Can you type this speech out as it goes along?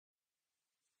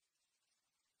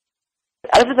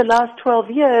over the last 12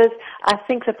 years, I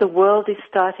think that the world is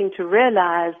starting to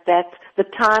realize that the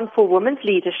time for women's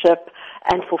leadership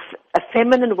and for a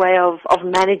feminine way of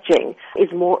managing is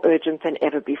more urgent than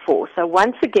ever before. So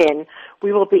once again,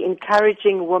 we will be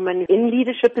encouraging women in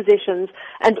leadership positions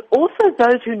and also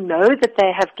those who know that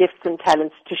they have gifts and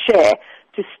talents to share,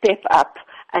 to step up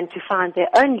and to find their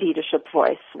own leadership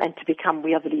voice and to become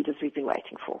we are the leaders we've been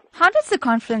waiting for. How does the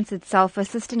conference itself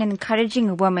assist in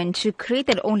encouraging women to create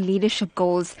their own leadership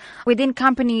goals within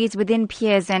companies, within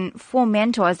peers, and for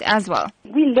mentors as well?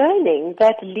 We're learning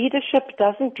that leadership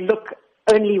doesn't look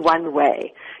only one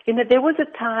way. There was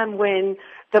a time when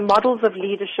the models of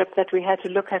leadership that we had to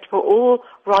look at were all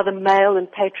rather male and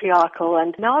patriarchal.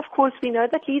 And now, of course, we know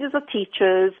that leaders are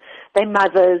teachers, they're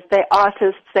mothers, they're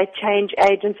artists, they're change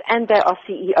agents, and they are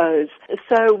CEOs.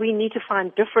 So we need to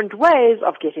find different ways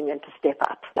of getting them to step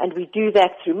up. And we do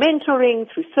that through mentoring,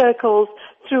 through circles,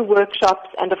 through workshops,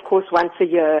 and of course once a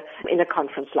year in a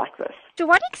conference like this. To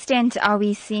what extent are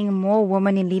we seeing more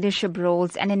women in leadership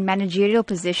roles and in managerial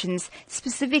positions,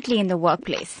 specifically in the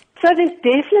workplace? So there's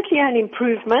definitely an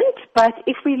improvement, but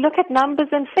if we look at numbers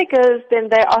and figures, then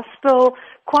they are still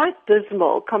quite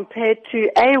dismal compared to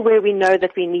A, where we know that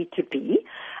we need to be,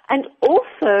 and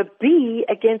also B,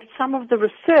 against some of the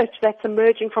research that's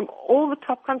emerging from all the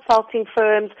top consulting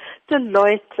firms,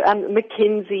 Deloitte,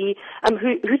 McKinsey,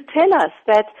 who tell us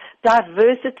that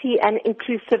diversity and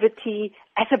inclusivity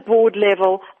at a board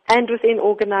level and within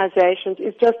organizations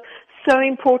is just so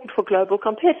important for global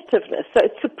competitiveness. So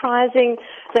it's surprising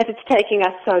that it's taking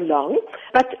us so long.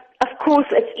 But of course,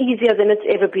 it's easier than it's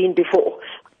ever been before.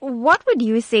 What would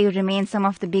you say remain some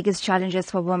of the biggest challenges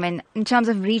for women in terms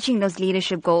of reaching those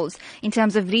leadership goals, in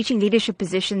terms of reaching leadership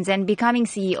positions and becoming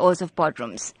CEOs of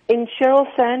boardrooms? In Sheryl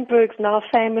Sandberg's now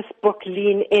famous book,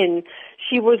 Lean In,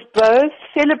 she was both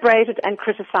celebrated and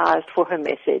criticized for her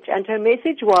message. And her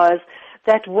message was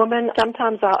that women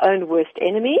sometimes are our own worst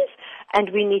enemies,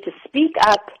 and we need to speak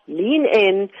up, lean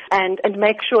in, and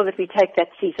make sure that we take that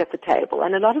seat at the table.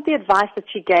 And a lot of the advice that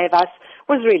she gave us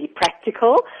was really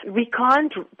practical. We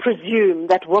can't presume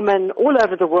that women all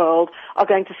over the world are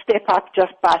going to step up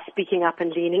just by speaking up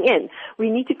and leaning in. We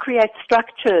need to create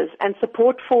structures and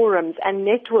support forums and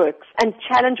networks and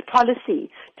challenge policy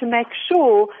to make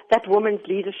sure that women's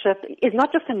leadership is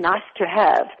not just a nice to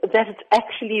have, that it's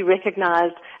actually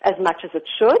recognized as much as it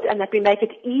should, and that we make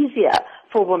it easier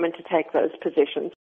for women to take those positions.